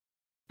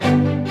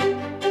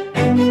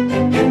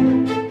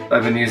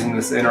I've been using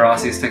this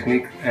interosseous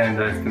technique and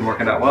it's been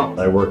working out well.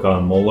 I work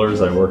on molars,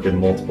 I work in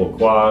multiple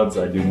quads,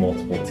 I do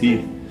multiple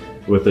teeth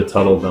with the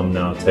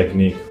TuttleNumbNow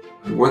technique.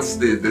 Once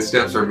the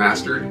steps are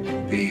mastered,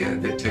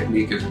 the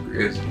technique is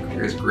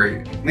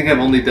great. I think I've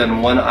only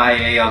done one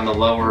IA on the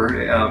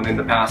lower in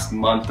the past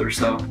month or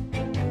so.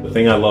 The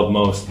thing I love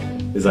most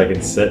is I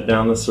can set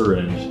down the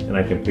syringe and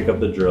I can pick up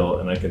the drill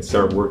and I can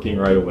start working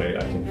right away. I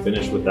can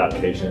finish with that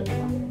patient,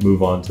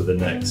 move on to the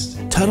next.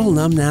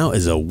 TuttleNumbNow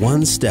is a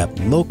one-step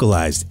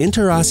localized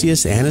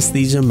interosseous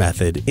anesthesia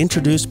method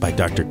introduced by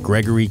Dr.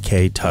 Gregory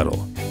K.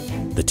 Tuttle.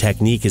 The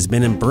technique has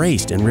been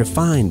embraced and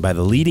refined by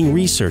the leading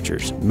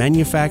researchers,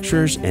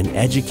 manufacturers, and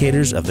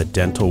educators of the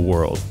dental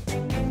world.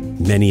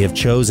 Many have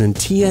chosen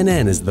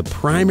TNN as the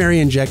primary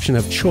injection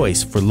of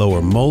choice for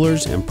lower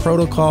molars and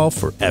protocol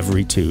for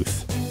every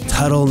tooth.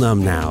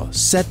 TuttleNumbNow.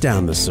 Set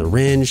down the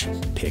syringe,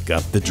 pick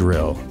up the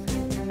drill.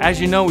 As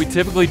you know, we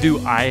typically do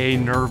IA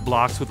nerve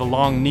blocks with a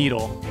long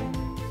needle.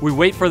 We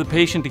wait for the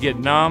patient to get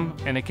numb,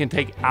 and it can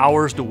take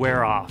hours to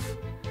wear off.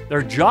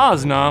 Their jaw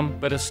is numb,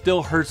 but it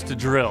still hurts to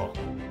drill.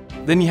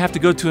 Then you have to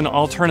go to an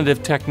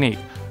alternative technique.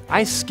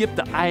 I skip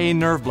the IA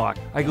nerve block.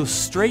 I go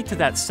straight to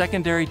that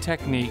secondary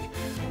technique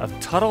of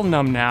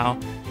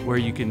TuttleNumbNow, where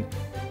you can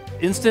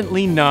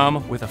instantly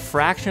numb with a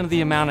fraction of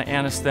the amount of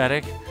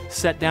anesthetic,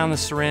 set down the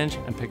syringe,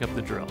 and pick up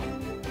the drill.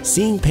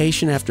 Seeing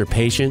patient after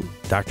patient,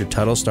 Dr.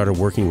 Tuttle started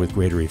working with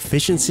greater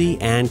efficiency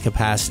and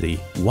capacity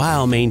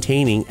while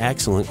maintaining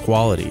excellent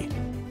quality.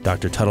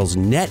 Dr. Tuttle's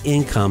net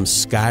income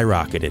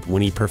skyrocketed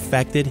when he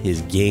perfected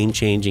his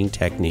game-changing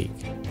technique.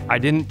 I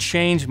didn't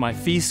change my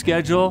fee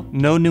schedule,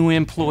 no new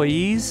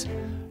employees,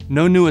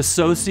 no new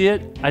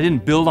associate. I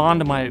didn't build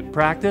onto my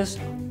practice.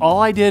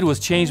 All I did was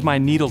change my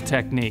needle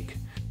technique.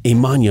 A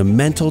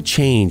monumental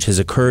change has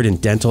occurred in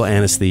dental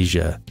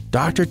anesthesia.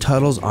 Dr.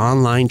 Tuttle's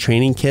online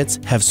training kits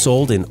have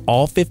sold in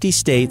all 50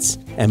 states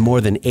and more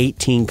than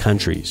 18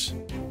 countries.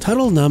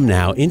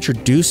 TuttleNumbNow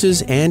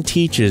introduces and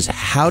teaches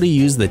how to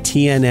use the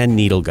TNN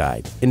needle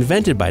guide,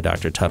 invented by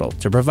Dr. Tuttle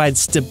to provide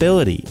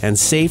stability and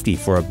safety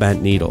for a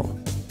bent needle.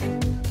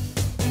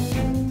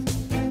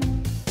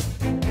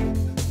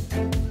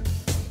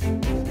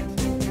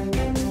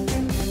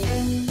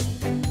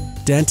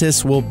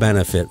 Dentists will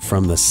benefit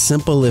from the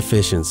simple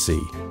efficiency,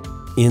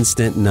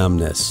 instant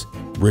numbness,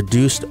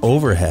 reduced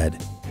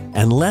overhead,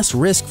 and less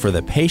risk for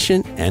the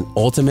patient and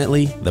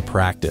ultimately the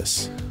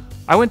practice.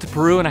 I went to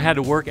Peru and I had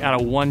to work out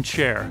of one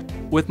chair.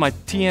 With my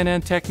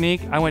TNN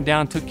technique, I went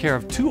down and took care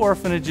of 2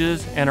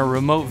 orphanages and a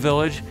remote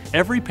village.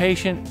 Every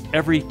patient,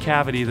 every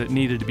cavity that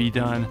needed to be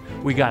done,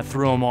 we got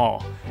through them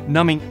all,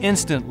 numbing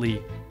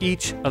instantly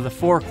each of the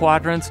 4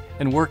 quadrants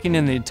and working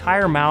in the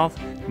entire mouth,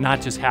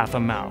 not just half a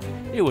mouth.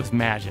 It was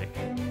magic.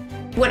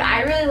 What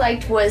I really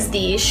liked was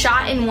the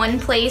shot in one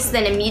place,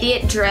 then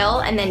immediate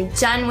drill, and then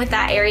done with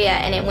that area,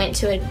 and it went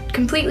to a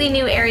completely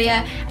new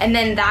area, and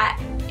then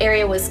that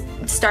area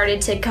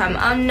started to come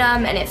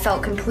unnumb, and it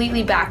felt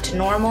completely back to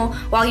normal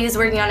while he was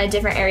working on a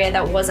different area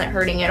that wasn't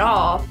hurting at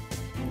all.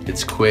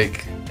 It's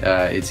quick,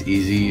 it's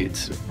easy,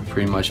 it's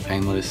pretty much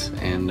painless,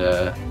 and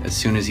as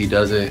soon as he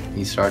does it,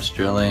 he starts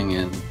drilling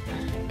and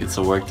gets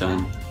the work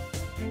done.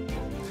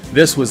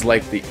 This was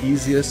like the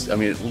easiest,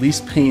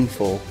 least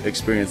painful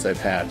experience I've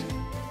had.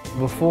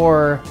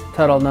 Before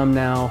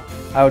TuttleNumbNow,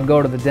 I would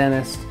go to the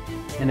dentist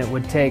and it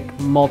would take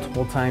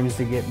multiple times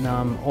to get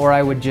numb, or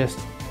I would just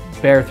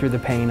bear through the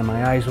pain and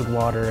my eyes would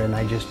water and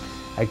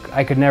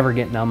I could never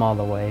get numb all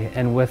the way.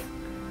 And with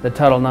the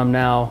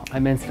TuttleNumbNow,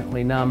 I'm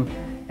instantly numb.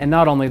 And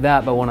not only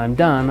that, but when I'm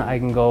done, I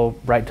can go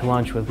right to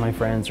lunch with my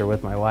friends or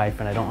with my wife,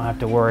 and I don't have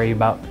to worry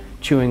about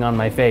chewing on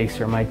my face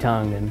or my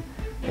tongue. And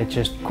it's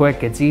just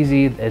quick, it's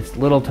easy, it's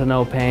little to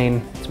no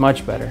pain, it's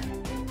much better.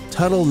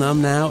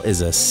 TuttleNumbNow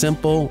is a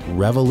simple,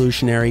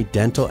 revolutionary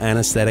dental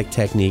anesthetic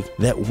technique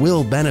that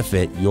will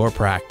benefit your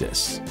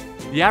practice.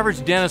 The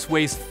average dentist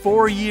wastes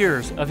 4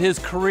 years of his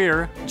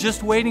career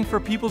just waiting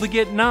for people to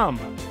get numb.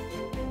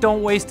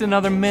 Don't waste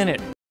another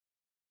minute.